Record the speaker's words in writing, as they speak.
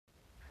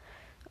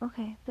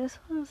Okay, this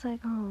was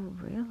like a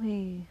real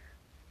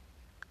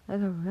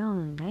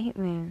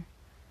nightmare.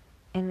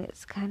 And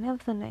it's kind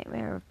of the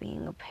nightmare of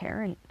being a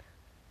parent.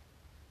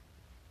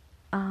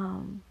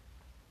 Um,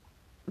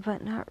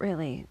 but not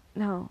really.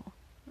 No.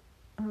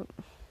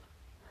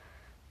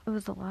 It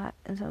was a lot,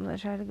 and so I'm gonna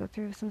try to go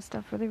through some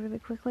stuff really, really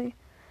quickly.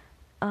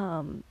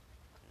 Um,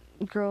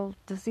 Girl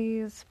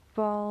disease,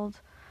 bald,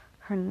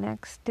 her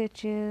neck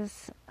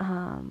stitches,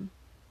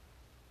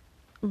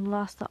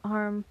 lost the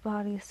arm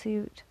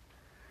bodysuit.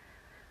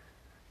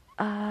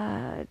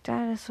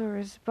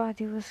 Dinosaur's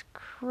body was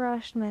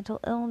crushed,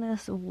 mental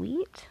illness,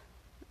 wheat,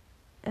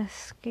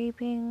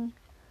 escaping,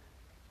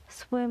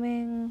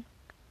 swimming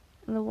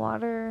in the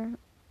water,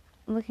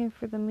 looking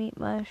for the meat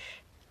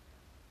mush,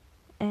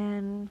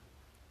 and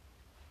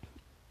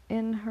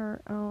in her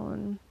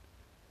own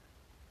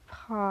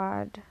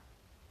pod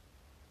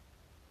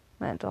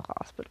mental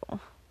hospital.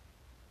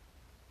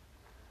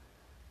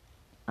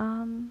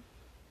 Um,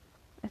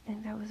 I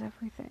think that was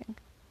everything.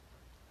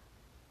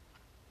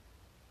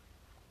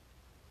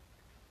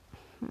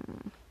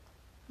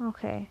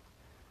 Okay,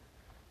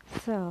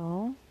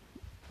 so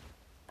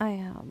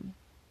I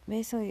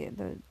basically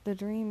the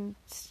dream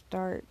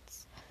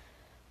starts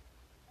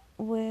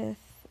with,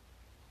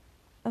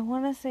 I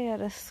want to say,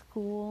 at a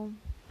school,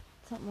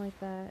 something like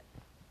that,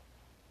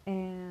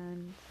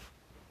 and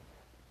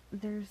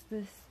there's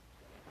this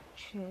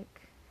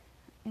chick,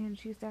 and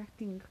she's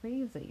acting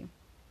crazy.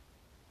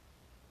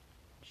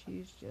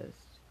 She's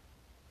just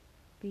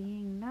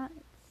being nuts.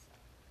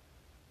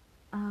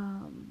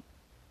 Um,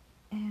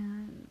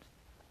 and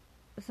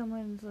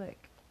someone's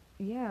like,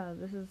 "Yeah,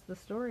 this is the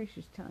story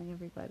she's telling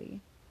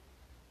everybody."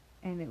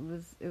 And it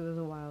was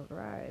a wild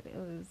ride. It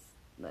was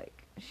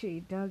like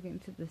she dug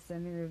into the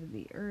center of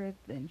the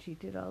earth and she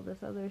did all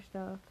this other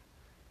stuff,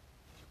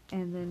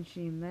 and then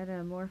she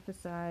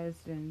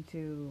metamorphosized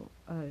into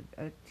a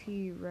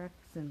T-Rex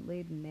and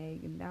laid an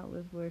egg, and that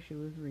was where she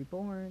was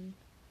reborn.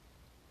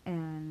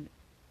 And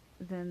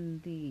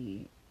then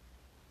the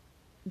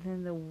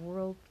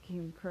world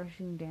came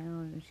crushing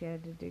down and she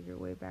had to dig her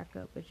way back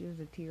up, but she was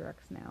a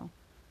T-Rex now.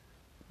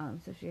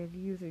 So she had to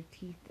use her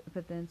teeth,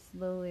 but then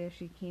slowly as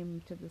she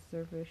came to the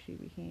surface, she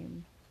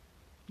became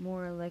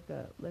more like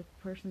a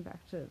person, back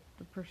to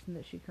the person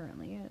that she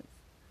currently is.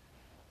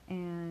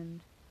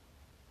 And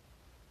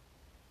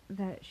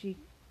that she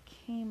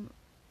came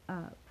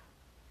up,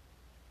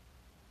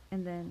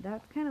 and then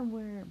that's kind of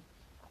where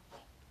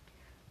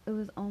it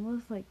was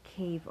almost like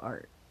cave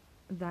art,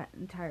 that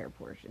entire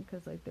portion,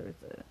 because like there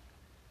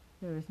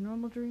was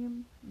normal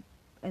dream,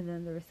 and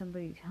then there was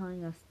somebody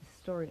telling us the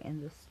story,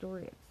 and the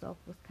story itself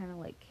was kind of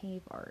like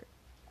cave art,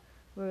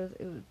 whereas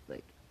it was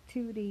like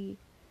 2D,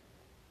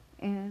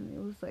 and it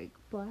was like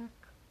black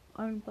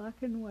on black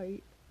and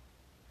white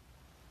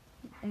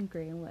and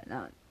gray and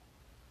whatnot,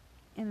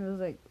 and it was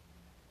like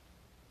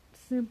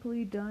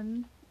simply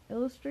done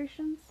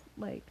illustrations.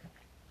 Like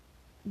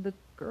the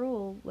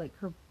girl, like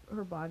her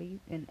body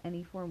in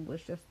any form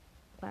was just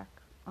black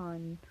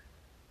on,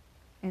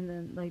 and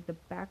then like the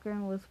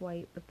background was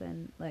white, but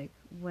then like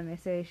when I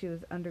say she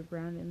was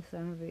underground in the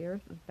center of the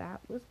earth, that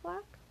was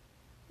black.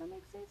 That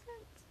makes any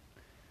sense.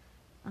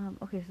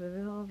 Okay, so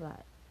there's all of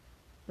that,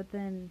 but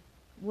then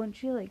once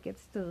she like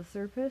gets to the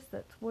surface,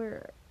 that's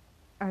where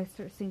I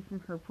start seeing from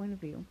her point of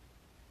view,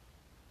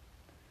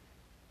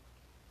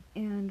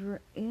 and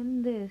we're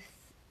in this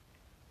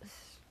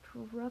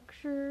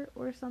structure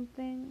or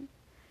something.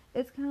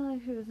 It's kind of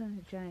like she was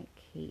in a giant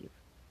cave,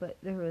 but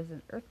there was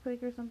an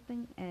earthquake or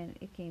something, and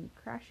it came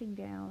crashing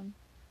down.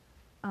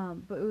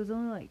 But it was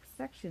only like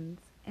sections,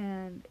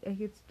 and I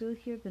could still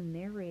hear the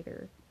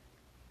narrator,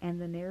 and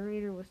the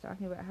narrator was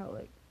talking about how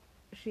like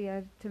she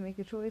had to make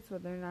a choice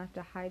whether or not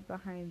to hide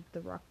behind the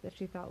rock that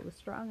she thought was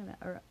strong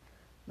enough, or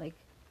like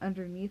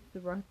underneath the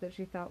rock that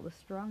she thought was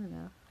strong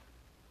enough,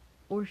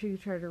 or she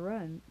could try to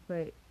run.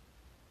 But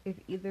if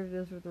either of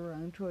those were the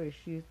wrong choice,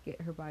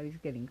 her body's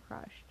getting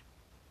crushed.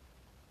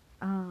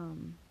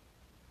 Um,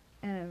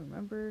 and I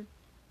remember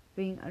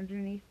being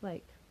underneath,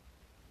 like,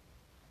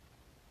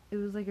 it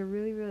was like a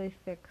really, really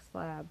thick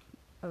slab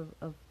of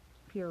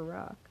pure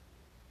rock,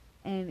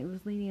 and it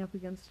was leaning up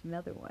against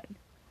another one.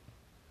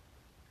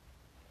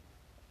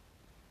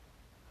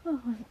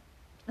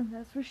 And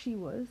that's where she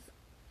was.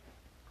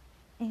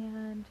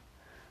 And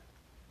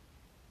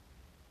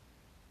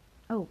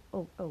oh,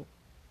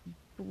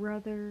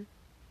 brother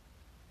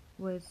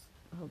was,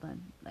 hold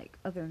on, like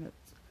other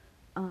notes.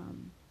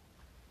 Um,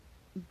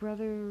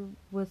 Brother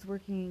was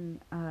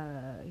working.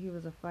 He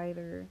was a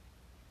fighter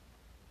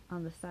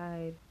on the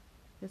side.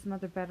 His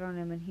mother bet on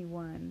him, and he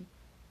won.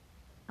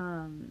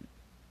 Um,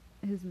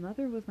 his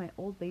mother was my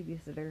old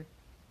babysitter,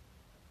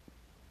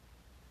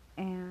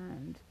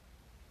 and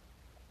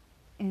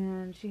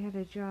she had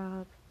a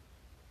job,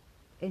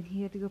 and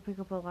he had to go pick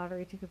up a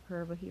lottery ticket for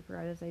her, but he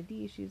forgot his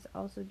ID. She's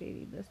also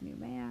dating this new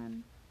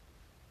man,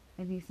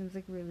 and he seems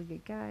like a really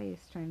good guy.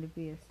 He's trying to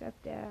be a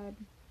stepdad.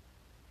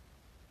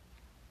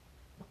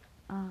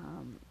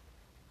 Um,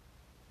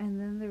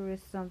 and then there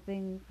was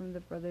something from the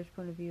brother's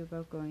point of view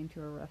about going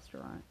to a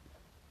restaurant.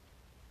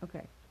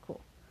 Okay,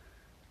 cool.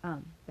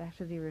 Back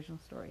to the original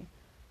story.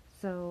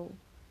 So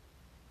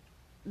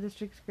this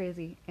chick's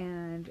crazy,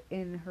 and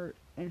in her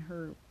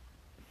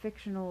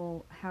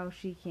fictional how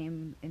she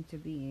came into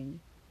being,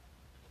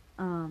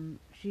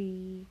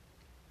 she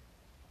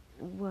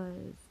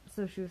was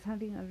she was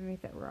hunting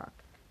underneath that rock,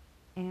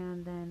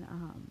 and then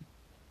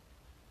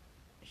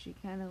she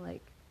kind of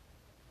like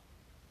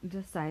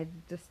decided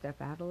to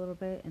step out a little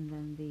bit, and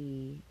then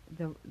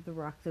the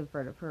rocks in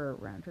front of her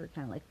around her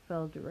kind of like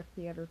fell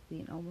directly at her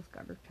feet and almost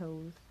got her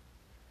toes.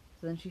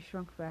 So then she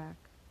shrunk back,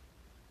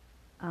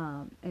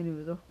 and it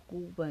was a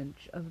whole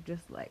bunch of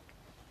just like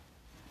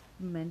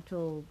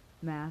mental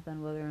math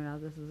on whether or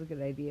not this was a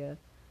good idea.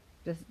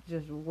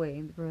 Just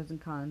weighing the pros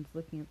and cons,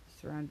 looking at the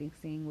surroundings,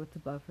 seeing what's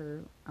above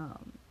her.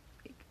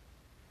 Like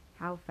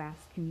how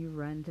fast can you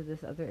run to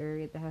this other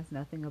area that has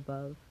nothing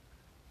above?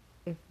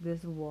 If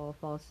this wall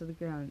falls to the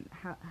ground,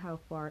 how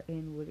far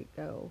in would it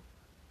go?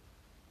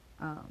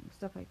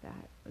 Stuff like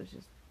that. It was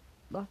just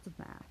lots of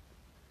math.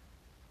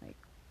 Like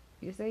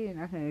you say you're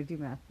not gonna do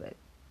math, but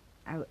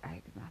I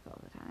do math all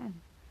the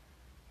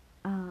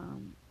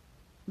time.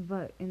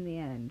 But in the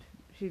end,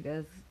 she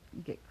does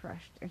get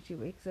crushed, and she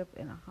wakes up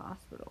in a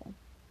hospital.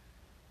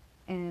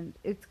 And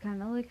it's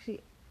kind of like she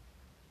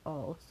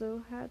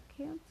also had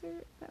cancer,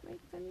 if that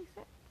makes any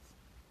sense.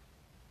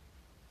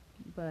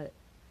 But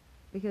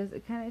because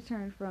it kind of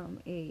turned from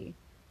a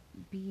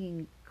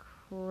being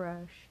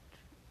crushed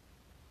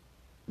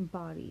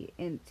body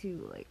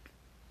into like,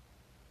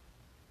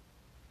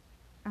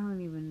 I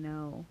don't even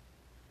know.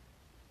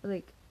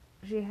 Like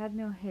she had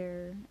no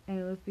hair, and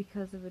it was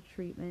because of a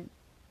treatment.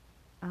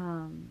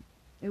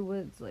 It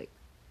was like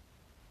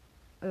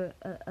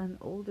an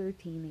older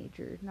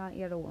teenager, not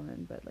yet a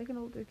woman, but like an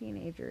older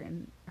teenager,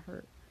 and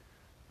her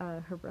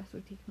breasts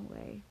were taken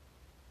away.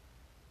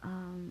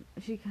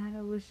 She kind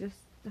of was just,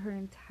 her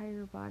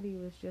entire body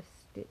was just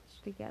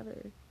stitched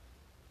together.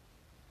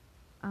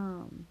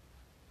 Um,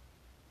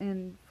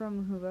 and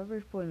from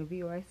whoever's point of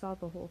view, I saw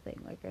the whole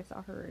thing. Like I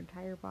saw her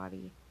entire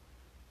body,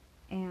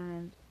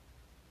 and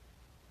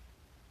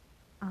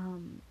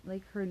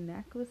like her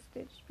neck was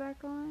stitched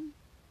back on,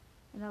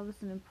 and that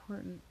was an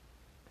important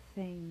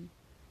thing.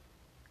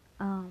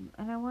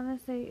 And I want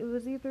to say it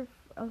was either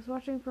I was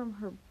watching from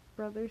her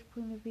brother's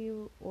point of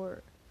view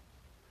or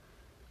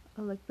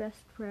a like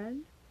best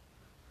friend.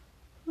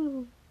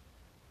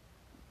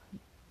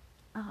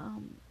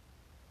 Um,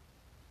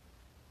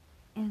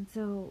 and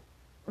so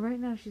right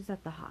now she's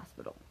at the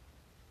hospital,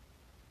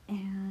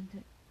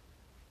 and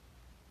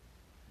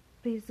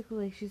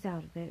basically she's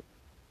out of it,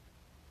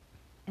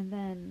 and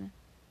then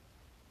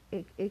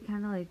it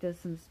kind of like does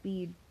some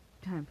speed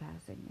time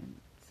passing, and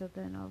so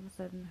then all of a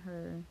sudden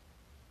her,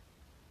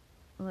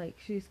 like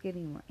she's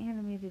getting more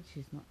animated,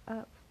 she's more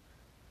up,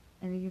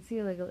 and you can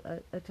see like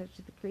a touch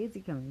of the crazy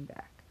coming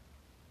back.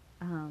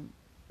 Um,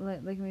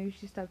 like maybe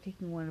she stopped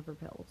taking one of her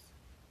pills,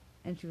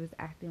 and she was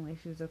acting like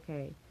she was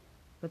okay,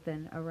 but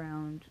then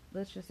around,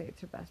 let's just say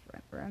it's her best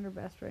friend, around her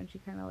best friend, she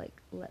kind of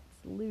like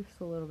lets loose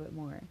a little bit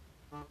more,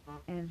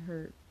 and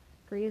her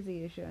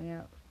crazy is showing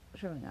up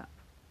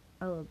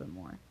a little bit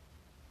more.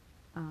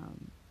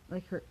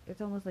 Like her,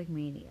 it's almost like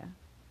mania,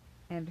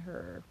 and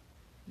her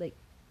like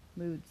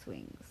mood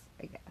swings,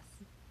 I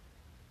guess.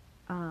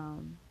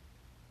 Um,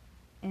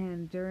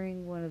 and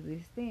during one of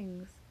these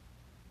things,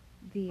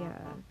 the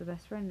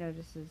best friend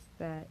notices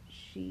that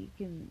she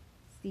can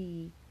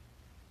see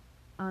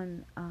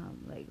on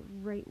like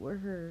right where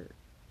her,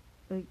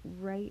 like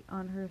right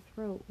on her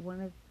throat,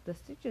 one of the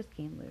stitches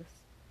came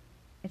loose,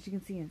 and she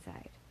can see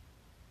inside,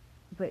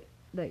 but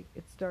like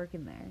it's dark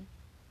in there.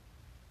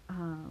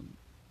 Um,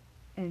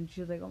 and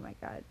she's like, "Oh my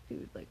god,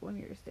 dude! Like one of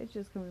your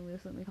stitches coming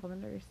loose. Let me call the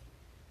nurse."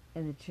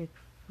 And the chick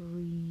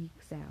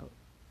freaks out.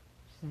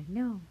 She's like,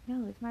 "No,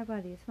 no, it's my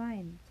body. It's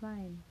fine. It's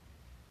fine."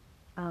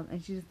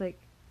 And she's like,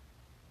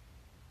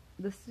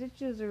 the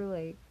stitches are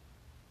like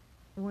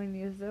when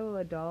you sew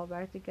a doll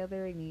back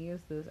together and you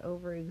use those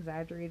over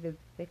exaggerated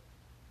thick,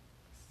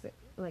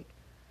 like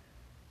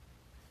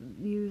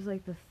use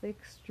like the thick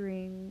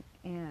string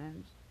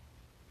and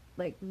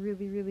like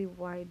really really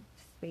wide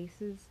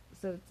spaces,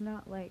 so it's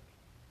not like,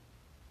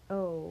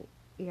 oh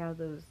yeah,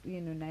 those,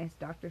 nice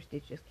doctor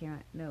stitches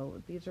can't.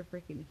 No, these are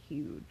freaking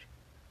huge.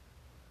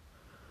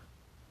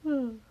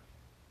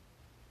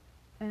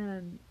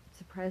 And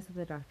surprised that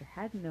the doctor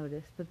hadn't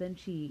noticed, but then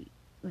she,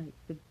 like,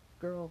 the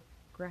girl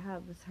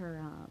grabs her,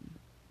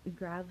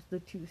 grabs the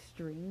two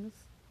strings,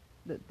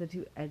 the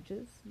two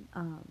edges,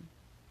 and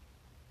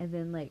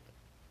then, like,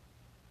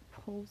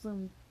 pulls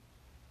them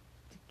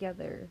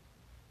together,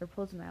 or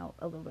pulls them out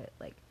a little bit,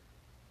 like,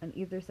 on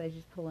either side,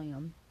 she's pulling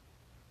them,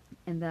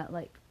 and that,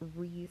 like,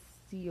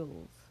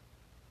 reseals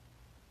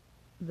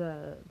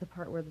the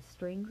part where the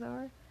strings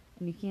are,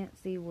 and you can't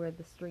see where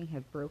the string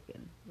had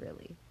broken,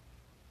 really.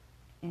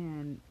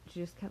 And she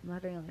just kept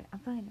muttering like, I'm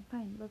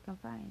fine, look, I'm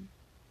fine."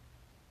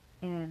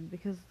 And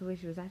because of the way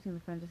she was acting,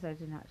 the friend decided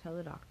to not tell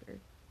the doctor.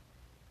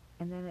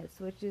 And then it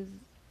switches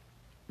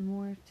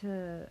more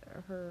to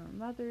her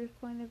mother's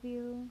point of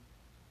view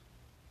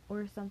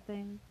or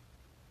something.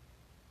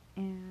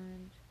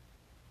 and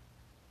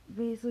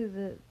basically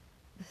the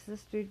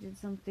sister did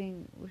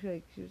something, which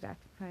like she was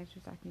acting fine,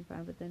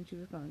 but then she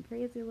was going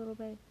crazy a little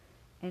bit,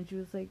 and she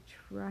was like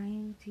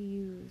trying to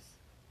use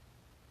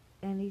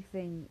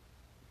anything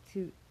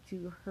to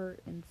hurt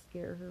and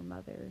scare her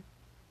mother.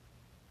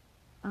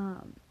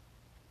 Um,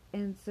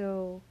 and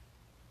so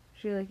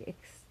she like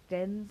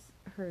extends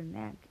her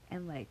neck,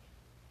 and like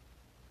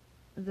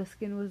the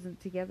skin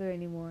wasn't together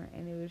anymore,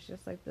 and it was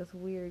just like this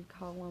weird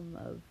column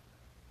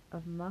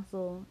of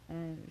muscle,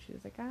 and she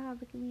was like, ah,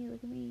 look at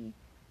me.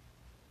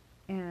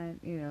 And,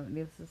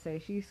 needless to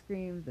say, she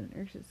screamed, the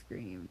nurses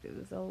screamed, it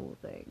was the whole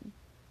thing.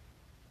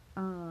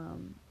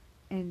 Um,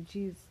 and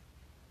she's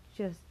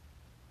just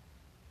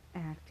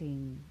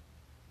acting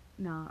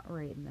not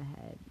right in the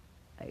head.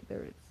 Like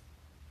there's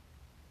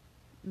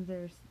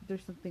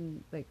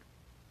something like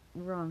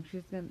wrong.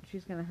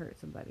 She's gonna hurt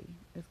somebody.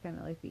 It's kind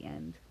of like the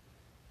end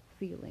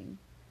feeling.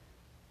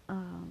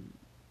 Um,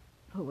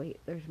 but wait,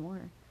 there's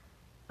more.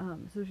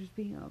 So she's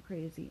being all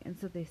crazy, and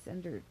so they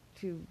send her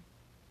to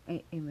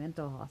a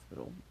mental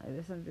hospital.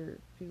 They send her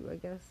to, I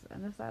guess,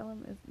 an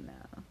asylum. Is no,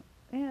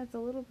 yeah, it's a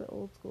little bit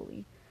old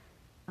schooly.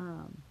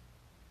 Um,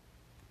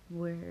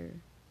 where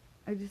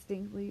I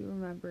distinctly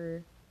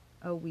remember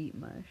a wheat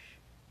mush,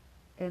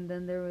 and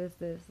then there was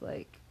this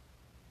like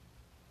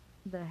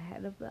the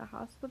head of the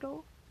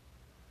hospital.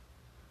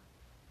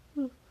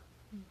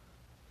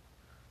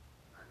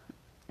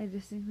 I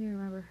distinctly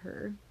remember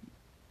her,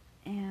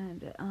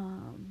 and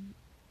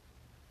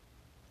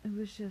it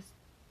was just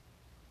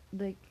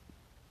like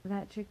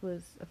that chick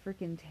was a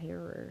freaking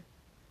terror,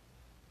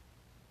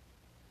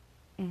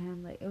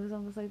 and like it was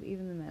almost like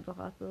even the mental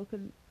hospital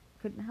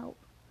couldn't help.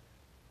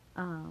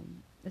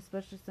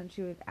 Especially since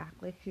she would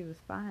act like she was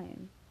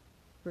fine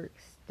for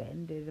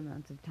extended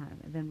amounts of time,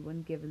 and then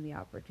when given the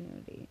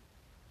opportunity,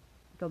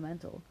 go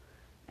mental,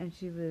 and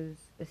she was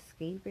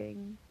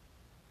escaping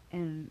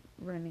and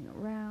running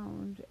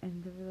around,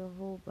 and there was a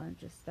whole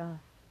bunch of stuff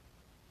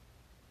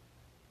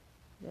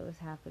that was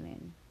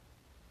happening.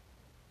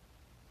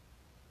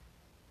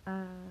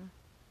 Uh,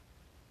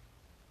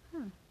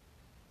 huh.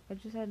 I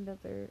just had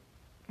another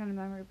kind of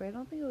memory, but I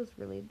don't think it was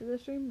related to the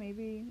stream.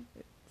 Maybe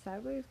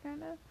sideways,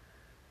 kind of.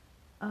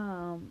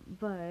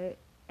 But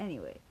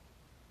anyway,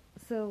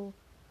 so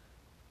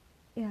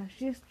yeah,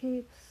 she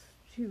escapes.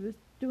 She was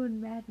doing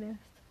madness.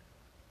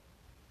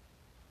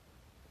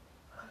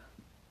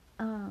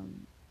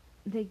 Um,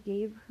 they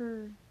gave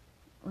her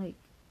like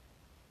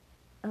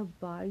a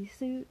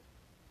bodysuit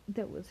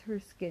that was her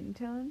skin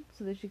tone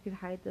so that she could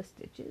hide the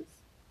stitches.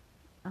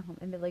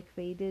 And it like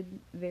faded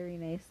very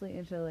nicely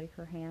into like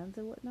her hands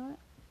and whatnot.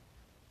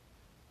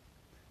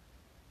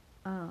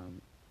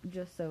 Um,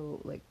 just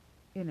so like,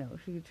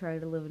 she could try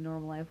to live a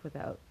normal life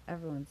without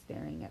everyone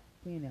staring at,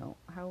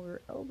 how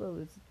her elbow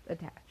is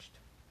attached.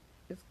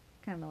 It's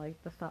kind of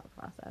like the thought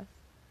process.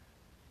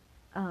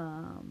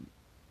 Um,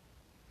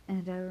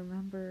 and I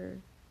remember,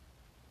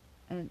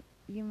 and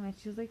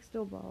she was like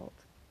still bald,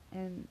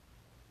 and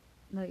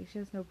like she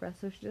has no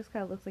breasts, so she just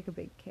kind of looks like a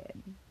big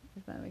kid,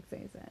 if that makes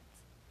any sense.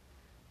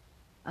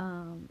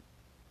 Um,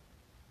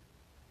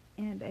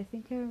 and I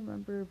think I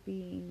remember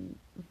being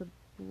the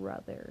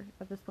brother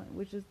at this point,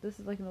 which is this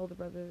is like an older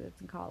brother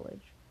that's in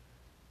college.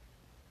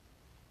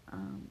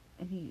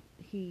 And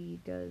he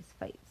does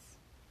fights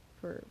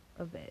for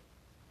a bit.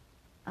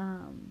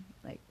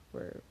 Like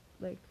for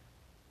like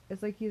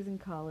it's like he's in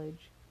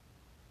college,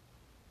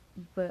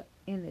 but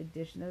in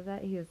addition to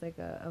that, he is like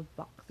a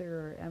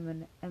boxer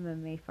or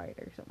MMA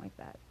fighter or something like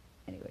that.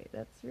 Anyway,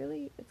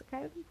 it's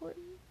kind of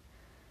important.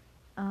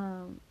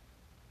 Um,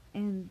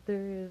 and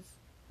there's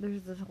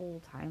this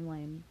whole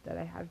timeline that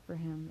I had for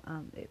him.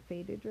 It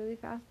faded really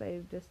fast, but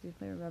I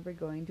distinctly remember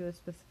going to a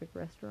specific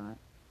restaurant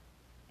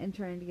and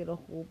trying to get a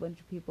whole bunch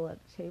of people at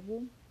the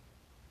table.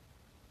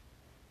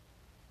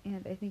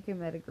 And I think I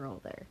met a girl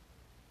there.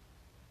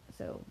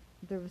 So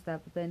there was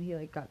that, but then he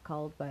like got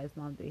called by his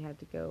mom that he had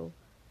to go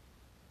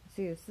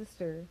see his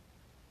sister,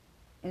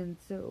 and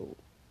so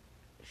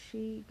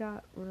she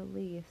got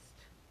released,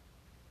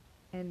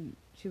 and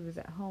she was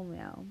at home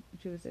now.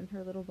 She was in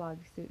her little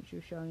bodysuit. She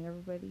was showing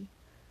everybody,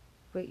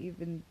 but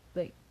even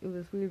like it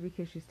was weird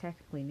because she's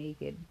technically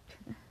naked.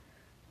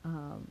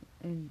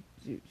 And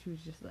she was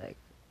just like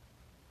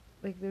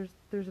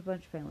there's a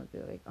bunch of family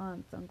there, like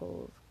aunts,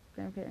 uncles,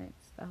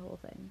 grandparents, that whole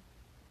thing.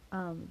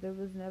 There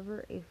was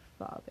never a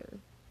father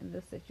in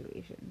this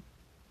situation.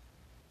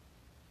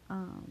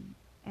 Um,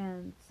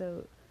 and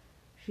so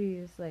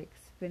she's like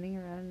spinning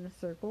around in a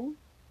circle,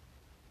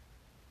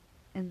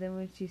 and then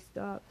when she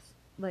stops,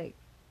 like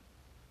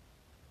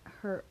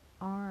her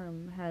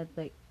arm had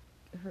like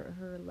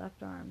her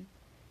left arm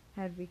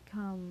had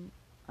become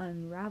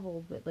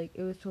unraveled, but like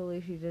it was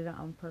totally she did it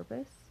on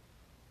purpose,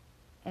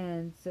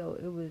 and so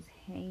it was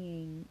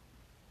hanging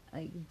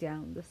like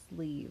down the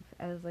sleeve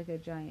as like a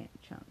giant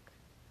chunk.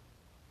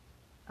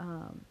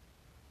 Um,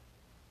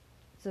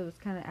 so it was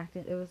kind of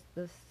acting. It was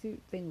the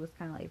suit thing was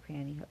kind of like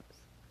pantyhose,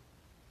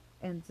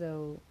 and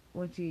so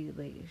when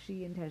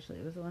she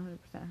intentionally, it was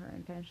 100% her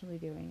intentionally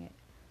doing it.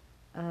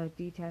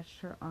 detached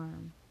her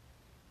arm,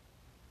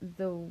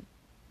 though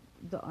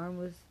the arm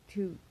was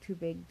too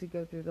big to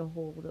go through the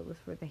hole that was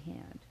for the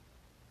hand.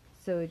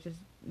 So it just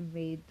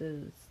made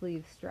the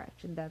sleeve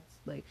stretch, and that's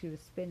like she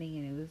was spinning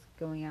and it was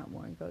going out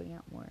more and going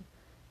out more.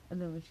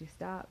 And then when she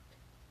stopped,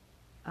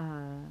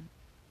 uh,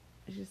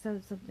 she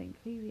said something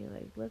creepy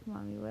like, "Look,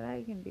 mommy, what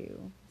I can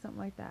do," something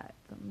like that,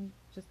 something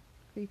just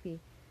creepy.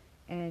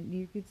 And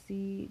you could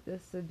see the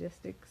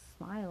sadistic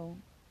smile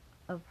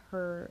of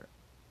her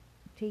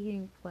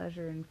taking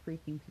pleasure in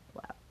freaking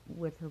people out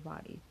with her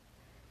body.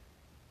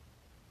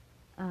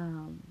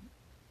 Um,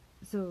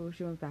 so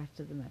she went back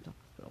to the mental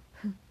hospital.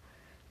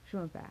 She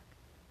went back,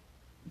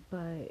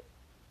 but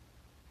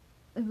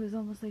it was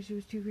almost like she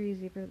was too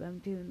crazy for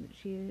them too,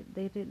 and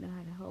they didn't know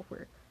how to help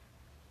her.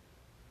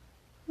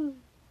 And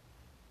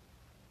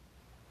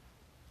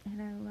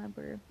I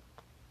remember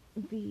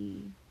the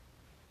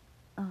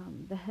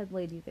the head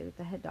lady there,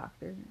 the head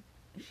doctor.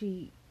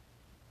 She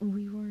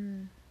we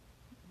were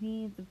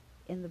me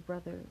and the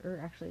brother, or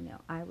actually no,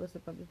 I was the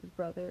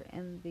brother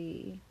and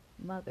the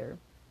mother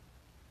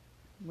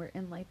were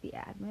in like the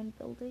admin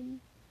building,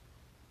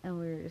 and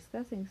we were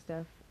discussing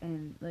stuff,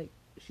 and like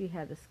she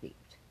had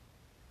escaped.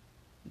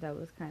 That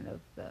was kind of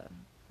the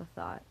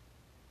thought.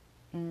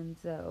 And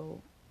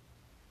so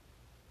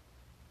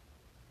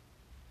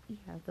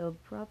yeah, the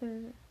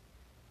brother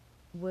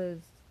was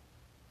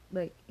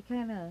like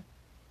kind of,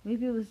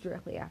 maybe it was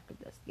directly after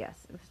this.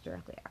 Yes, it was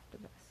directly after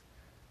this.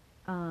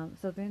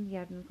 So they're in the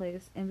admin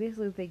place, and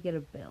basically they get a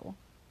bill.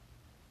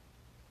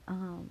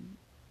 Um,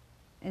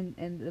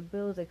 and the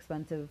bill is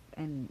expensive,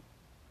 and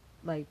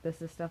like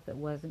this is stuff that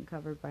wasn't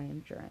covered by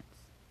insurance.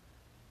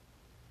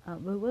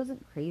 But it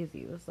wasn't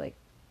crazy. It was like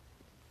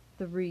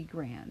 3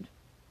 grand,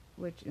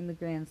 which in the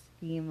grand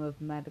scheme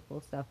of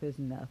medical stuff is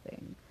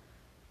nothing.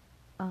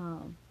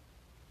 Um,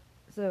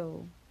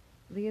 so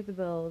they get the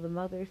bill. The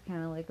mother's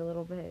kind of like a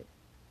little bit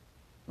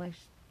like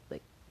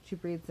like she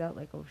breathes out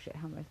like, oh shit,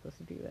 how am I supposed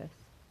to do this?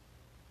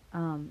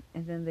 And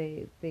then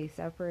they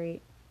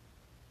separate.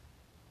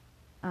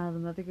 The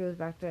mother goes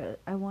back to,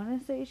 I want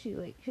to say she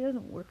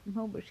doesn't work from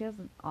home, but she has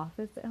an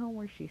office at home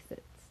where she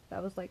sits.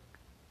 That was like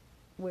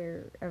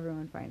where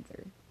everyone finds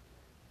her.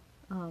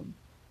 Um,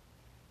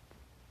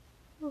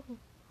 oh,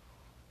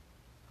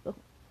 oh,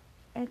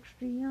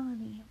 extra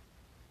yawny.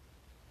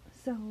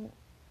 So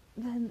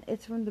then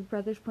it's from the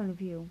brother's point of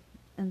view,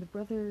 and the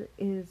brother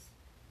is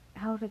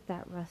out at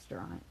that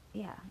restaurant.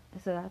 Yeah,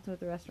 so that's where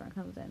the restaurant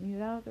comes in.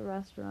 He's out at the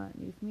restaurant,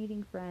 he's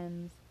meeting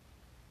friends,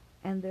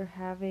 and they're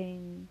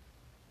having,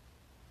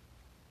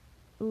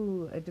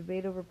 ooh, a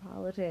debate over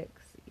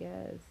politics.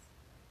 Yes.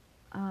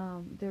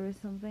 There was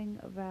something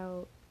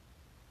about,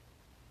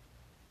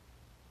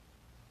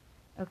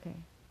 okay,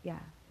 yeah,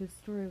 his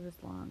story was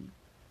long.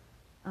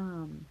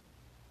 Um,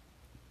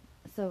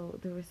 so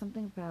there was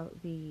something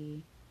about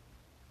the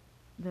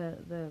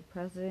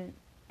president,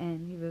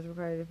 and he was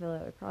required to fill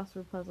out a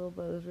crossword puzzle,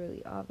 but it was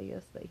really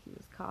obvious that he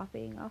was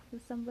copying off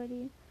of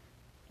somebody,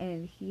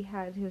 and he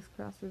had his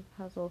crossword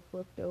puzzle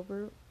flipped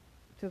over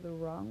to the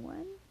wrong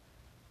one.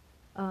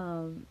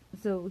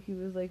 So he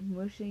was like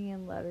mushing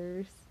in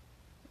letters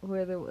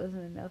where there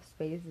wasn't enough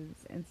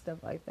spaces and stuff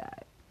like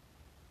that.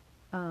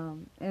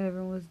 And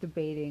everyone was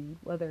debating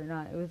whether or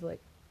not it was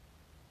like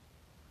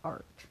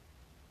art,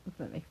 if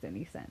that makes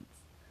any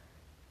sense.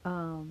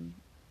 Um,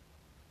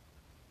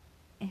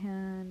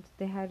 and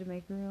they had to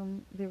make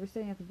room. They were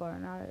sitting at the bar,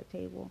 not at a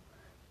table,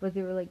 but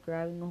they were like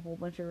grabbing a whole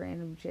bunch of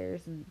random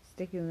chairs and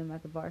sticking them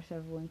at the bar so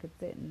everyone could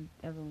sit, and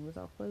everyone was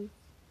all close.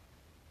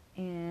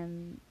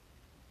 And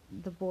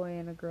the boy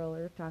and a girl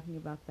are talking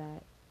about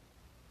that,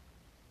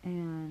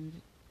 and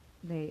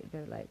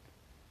they're like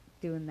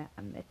doing that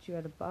 "I met you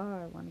at a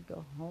bar, want to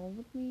go home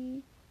with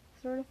me"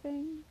 sort of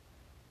thing.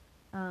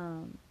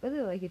 But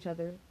they like each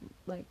other,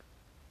 like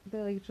they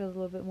like each other a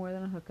little bit more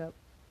than a hookup,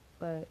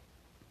 but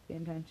the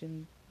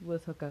intention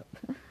was hookup.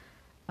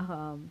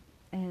 um,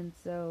 and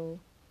so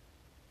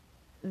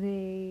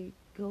they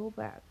go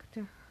back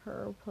to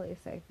her place,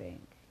 I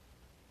think,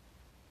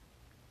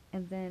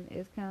 and then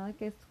it's kind of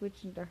like I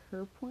switch into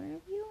her point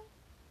of view,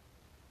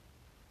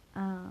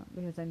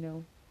 because I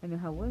know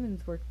how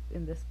women's work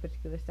in this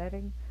particular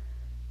setting.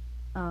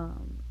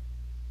 Um,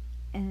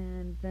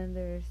 and then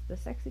there's the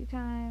sexy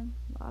time,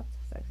 lots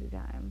of sexy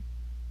time.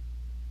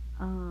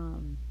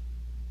 Um,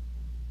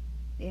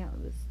 yeah, it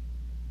was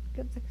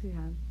good sexy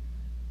time.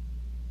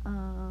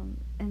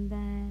 And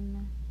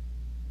then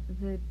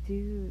the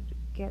dude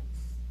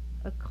gets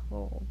a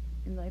call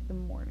in like the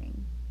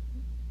morning,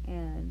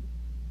 and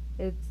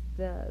it's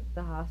the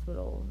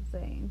hospital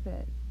saying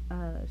that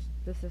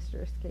the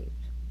sister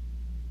escaped,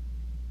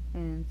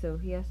 and so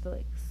he has to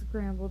like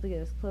scramble to get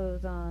his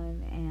clothes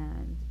on,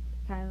 and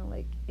kind of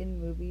like in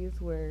movies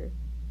where,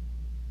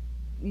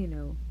 you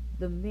know,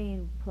 the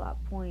main plot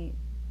point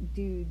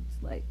dude's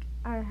like,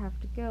 I have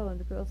to go, and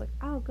the girl's like,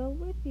 I'll go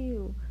with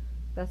you.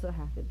 That's what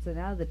happened. So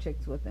now the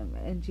chick's with him,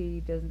 and she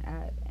doesn't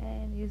add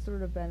any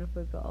sort of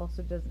benefit, but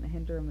also doesn't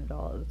hinder him at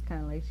all. It was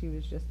kind of like she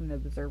was just an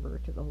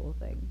observer to the whole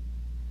thing.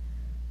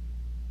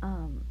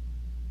 Um,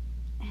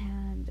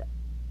 And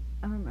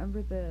I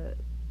remember the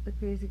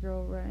crazy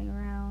girl running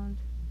around,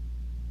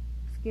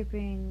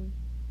 skipping,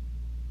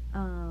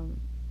 um,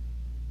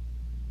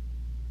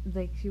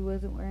 like she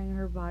wasn't wearing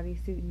her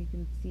bodysuit, and you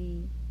can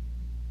see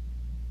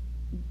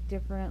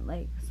different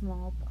like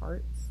small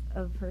parts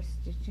of her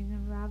stitching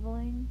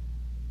unraveling.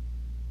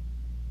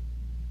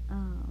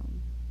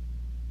 Um,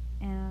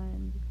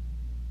 and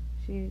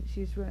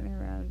she's running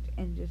around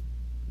and just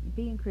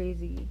being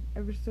crazy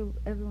every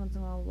once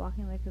in a while,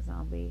 walking like a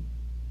zombie.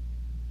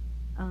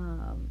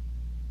 Um,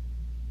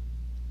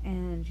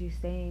 and she's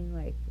saying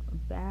like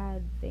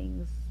bad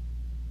things,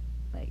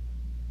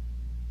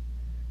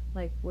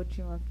 like what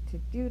she wants to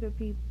do to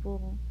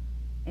people,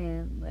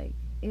 and like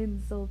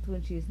insults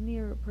when she's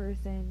near a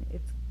person.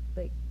 It's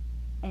like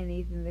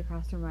anything that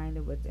crosses her mind,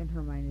 and what's in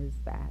her mind is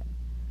bad.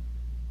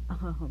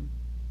 Um,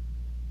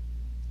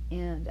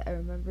 and I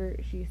remember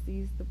she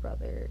sees the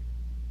brother,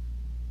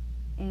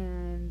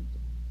 and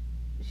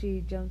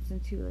she jumps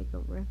into like a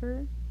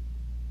river,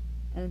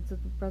 and so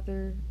the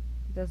brother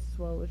does as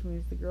well, which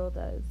means the girl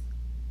does.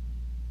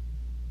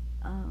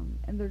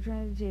 And they're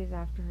trying to chase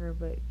after her,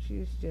 but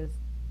she's just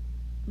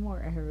more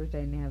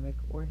aerodynamic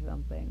or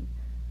something,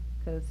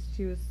 because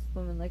she was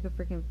swimming like a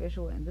freaking fish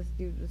away, and this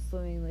dude was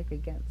swimming like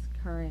against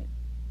current,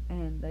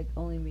 and like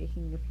only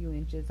making a few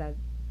inches at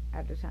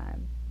a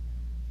time.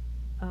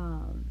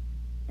 Um,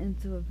 and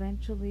so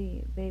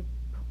eventually they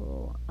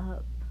pull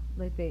up,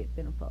 like they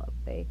didn't pull up,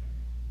 they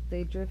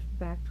drift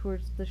back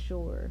towards the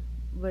shore,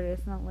 but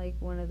it's not like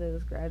one of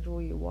those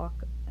gradual you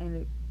walk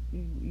and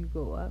you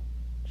go up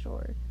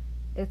shore.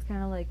 It's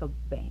kind of like a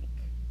bank.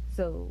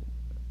 So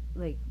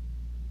like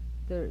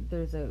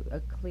there's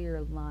a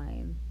clear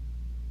line,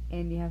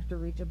 and you have to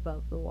reach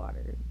above the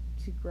water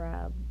to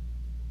grab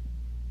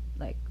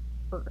like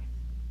earth.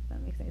 If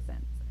that makes any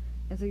sense.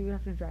 And so you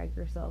have to drag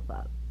yourself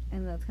up,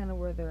 and that's kind of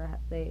where they're at.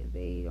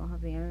 They don't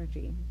have the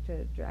energy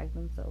to drag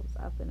themselves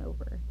up and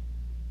over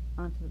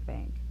onto the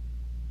bank,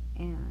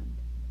 and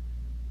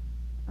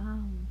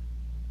um,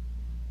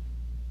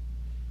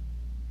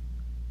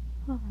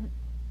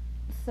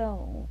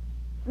 so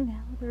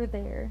now they're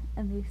there,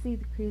 and they see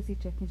the crazy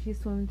chick, and she's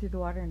swimming through the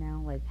water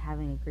now, like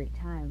having a great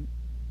time.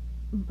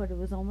 But it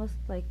was almost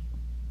like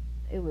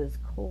it was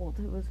cold.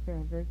 It was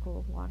very, very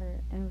cold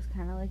water, and it was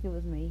kind of like it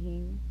was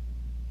making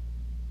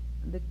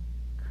the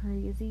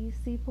crazy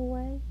seep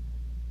away.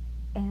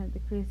 And the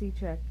crazy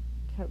chick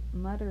kept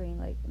muttering,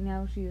 like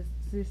now she's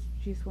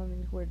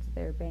swimming towards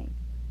their bank,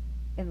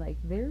 and like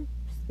they're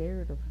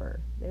scared of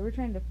her. They were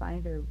trying to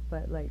find her,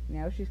 but like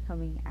now she's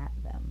coming at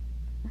them,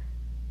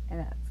 and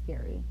that's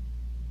scary.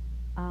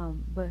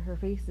 But her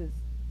face is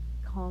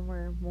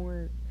calmer,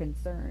 more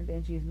concerned,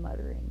 and she's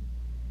muttering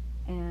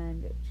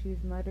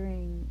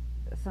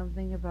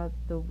something about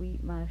the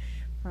wheat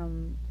mush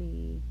from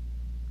the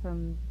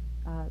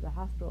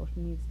hospital. She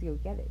needs to go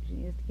get it. She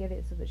needs to get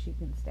it so that she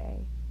can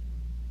stay.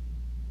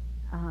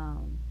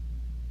 Um,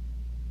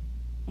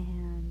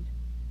 and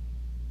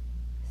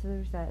so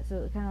there's that.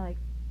 So it kind of like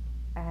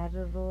added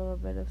a little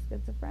bit of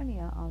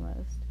schizophrenia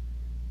almost.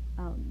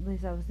 At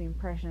least that was the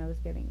impression I was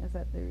getting, is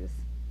that there's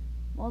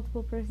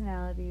multiple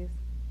personalities.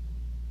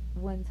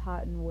 One's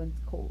hot and one's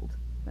cold.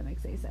 If that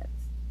makes any sense.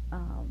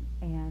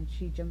 And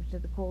she jumped into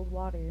the cold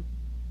water,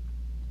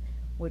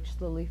 which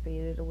slowly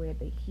faded away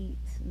the heat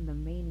and the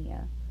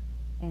mania.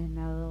 And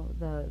now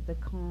the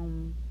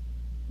calm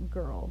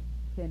girl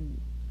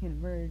can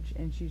emerge,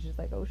 and she's just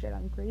like, oh shit,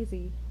 I'm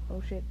crazy.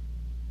 Oh shit,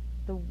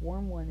 the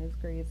warm one is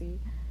crazy.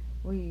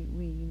 We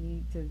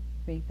need to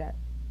make that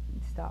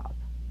stop.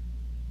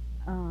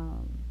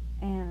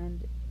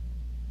 And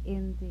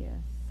in the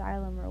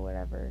asylum or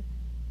whatever,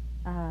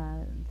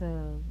 uh,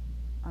 the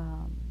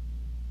um,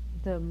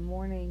 the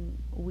morning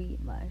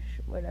wheat mush,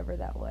 whatever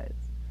that was.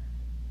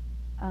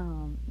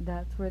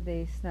 That's where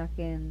they snuck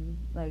in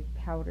like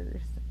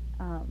powders,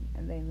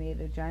 and they made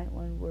a giant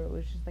one where it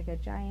was just like a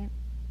giant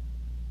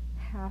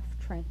half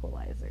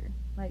tranquilizer.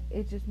 Like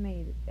it just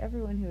made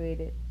everyone who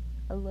ate it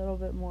a little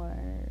bit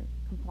more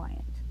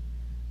compliant.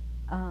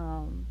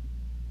 Um,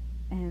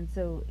 and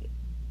so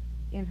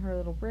in her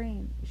little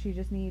brain, she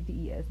just needed to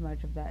eat as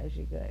much of that as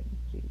she could.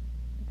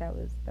 That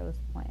was the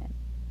plan.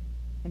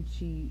 And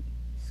she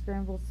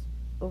scrambles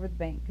over the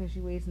bank because she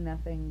weighs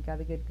nothing, got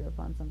a good grip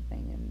on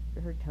something,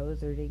 and her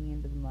toes are digging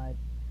into the mud.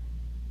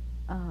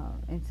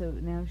 And so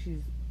now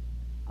she's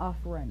off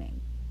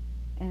running,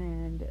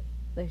 and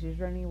like she's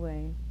running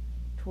away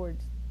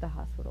towards the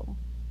hospital.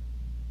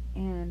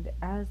 And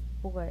as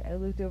boy, I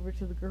looked over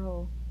to the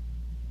girl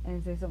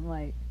and said something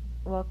like,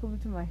 "Welcome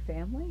to my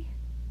family."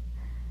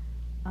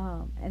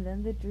 And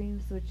then the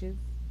dream switches,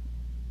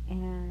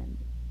 and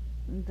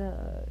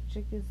the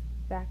chick is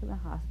back in the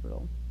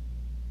hospital,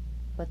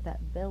 but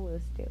that bill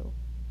is due.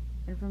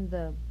 And from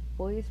the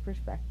boy's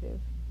perspective,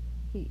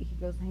 he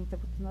goes and hangs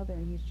up with his mother,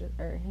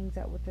 and hangs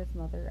out with his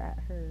mother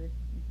at her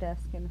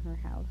desk in her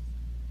house.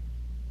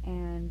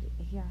 And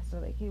he asked her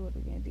like, "Hey, what are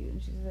we gonna do?"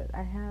 And she said,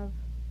 I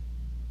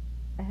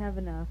have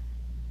enough.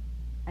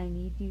 I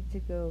need you to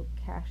go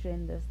cash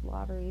in this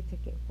lottery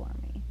ticket for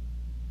me."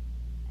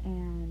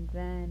 And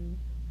then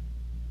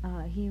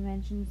he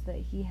mentions that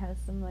he has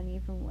some money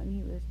from when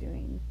he was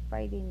doing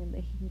fighting and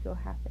that he can go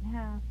half and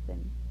half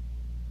and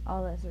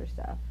all that sort of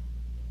stuff.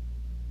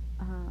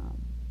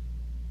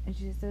 And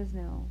she says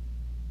no.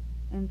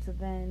 And so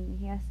then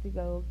he has to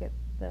go get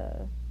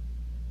the,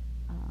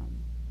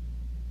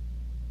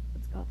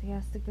 what's it called? He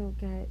has to go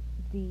get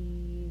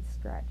the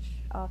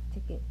scratch off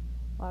ticket,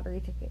 lottery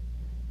ticket,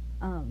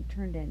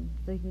 turned in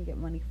so he can get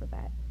money for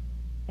that.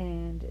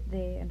 And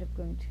they end up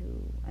going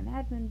to an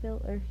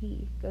or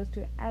he goes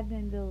to an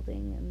admin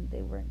building, and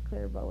they weren't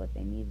clear about what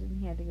they needed, and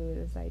he had to go get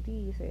his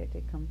ID, so he had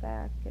to come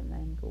back and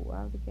then go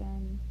out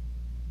again.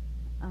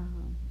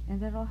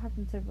 And that all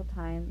happened several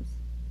times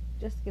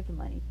just to get the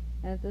money.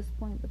 And at this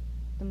point,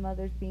 the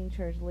mother's being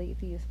charged late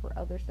fees for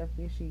other stuff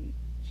because she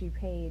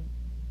paid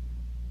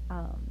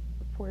a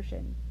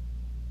portion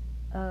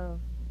of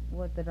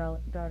what the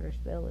daughter's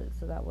bill is,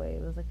 so that way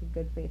it was like a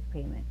good faith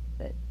payment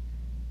that,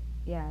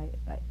 yeah,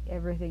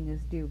 everything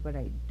is due, but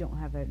I don't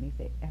have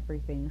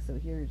everything, so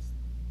here's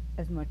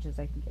as much as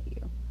I can get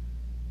you.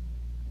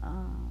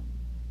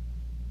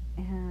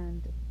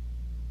 And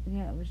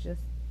yeah, it was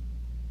just,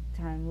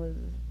 time was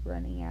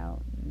running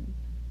out, and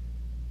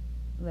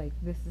like,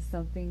 this is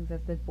something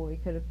that the boy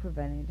could have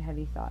prevented had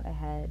he thought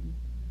ahead.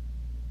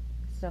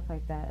 Stuff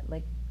like that,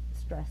 like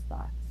stress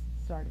thoughts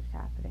started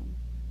happening.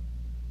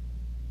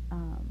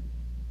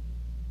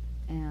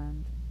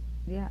 And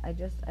yeah, I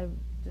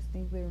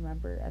distinctly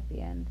remember at the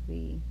end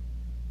the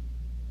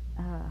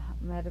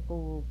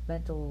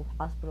mental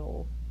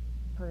hospital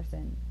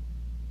person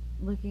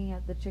looking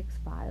at the chick's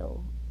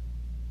file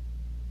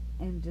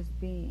and just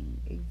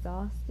being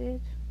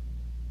exhausted,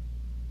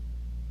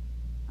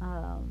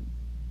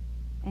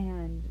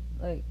 and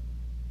like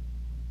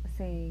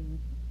saying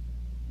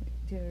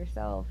to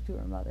herself, to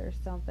her mother,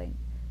 something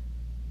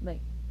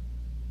like,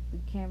 the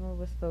camera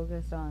was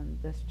focused on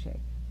this chick,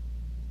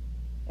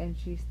 and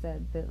she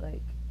said that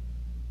like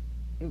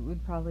it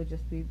would probably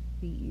just be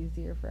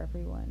easier for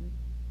everyone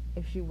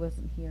if she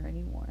wasn't here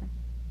anymore.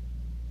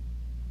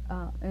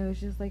 It was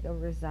just like a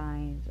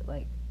resigned,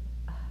 like,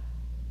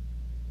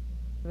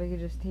 if I could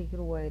just take it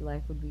away,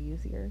 life would be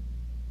easier.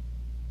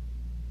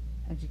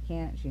 And she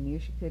can't. She knew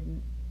she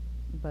couldn't,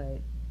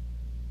 but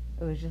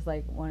it was just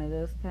like one of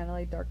those kind of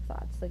like dark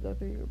thoughts that go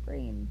through your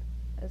brain,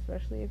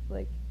 especially if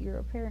like you're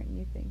a parent and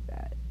you think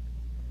that.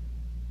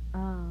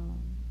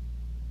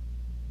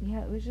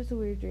 Yeah, it was just a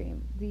weird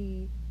dream.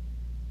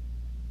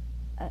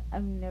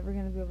 I'm never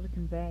gonna be able to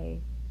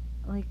convey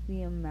like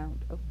the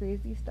amount of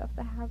crazy stuff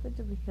that happened,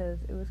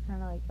 because it was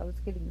kind of like I was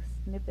getting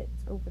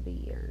snippets over the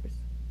years.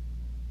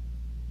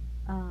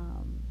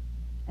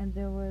 And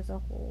there was a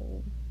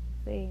whole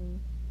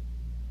thing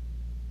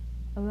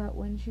about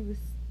when she was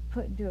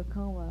put into a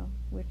coma,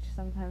 which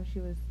sometimes she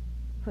was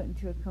put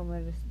into a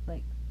coma to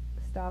like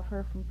stop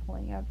her from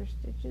pulling out her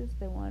stitches.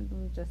 They wanted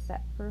them just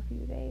set for a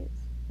few days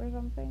or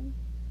something.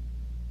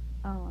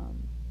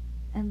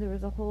 And there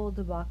was a whole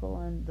debacle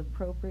on the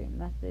appropriate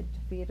method to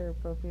feed her,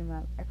 appropriate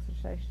amount of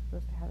exercise she's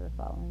supposed to have the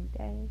following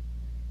day,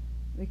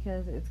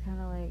 because it's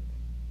kind of like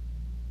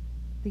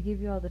they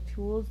give you all the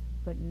tools,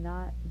 but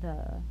not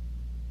the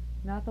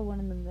one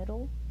in the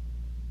middle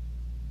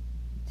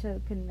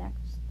to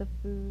connect the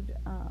food,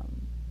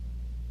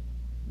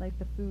 like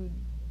the food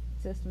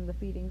system, the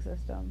feeding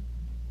system,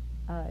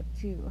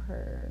 to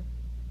her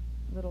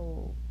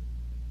little,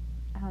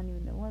 I don't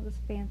even know, one of those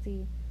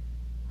fancy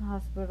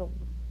hospital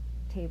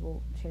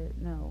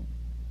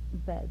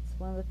beds,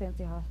 one of the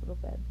fancy hospital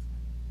beds.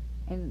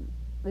 And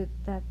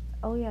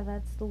oh yeah,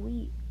 that's the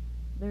wheat.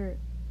 They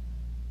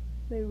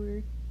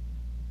were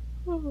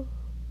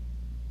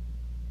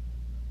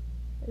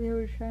they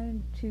were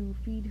trying to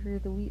feed her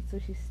the wheat so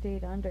she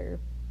stayed under,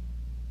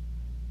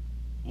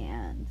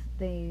 and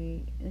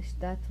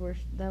that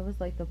was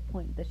like the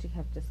point that she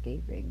kept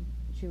escaping.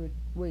 She would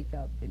wake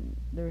up and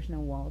there was no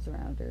walls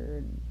around her,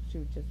 and she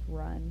would just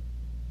run.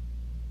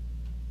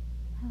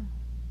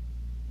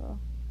 Well,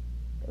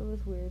 it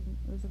was weird.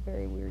 It was a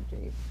very weird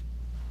dream.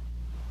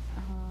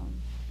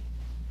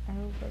 I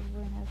hope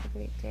everyone has a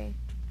great day.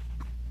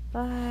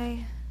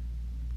 Bye.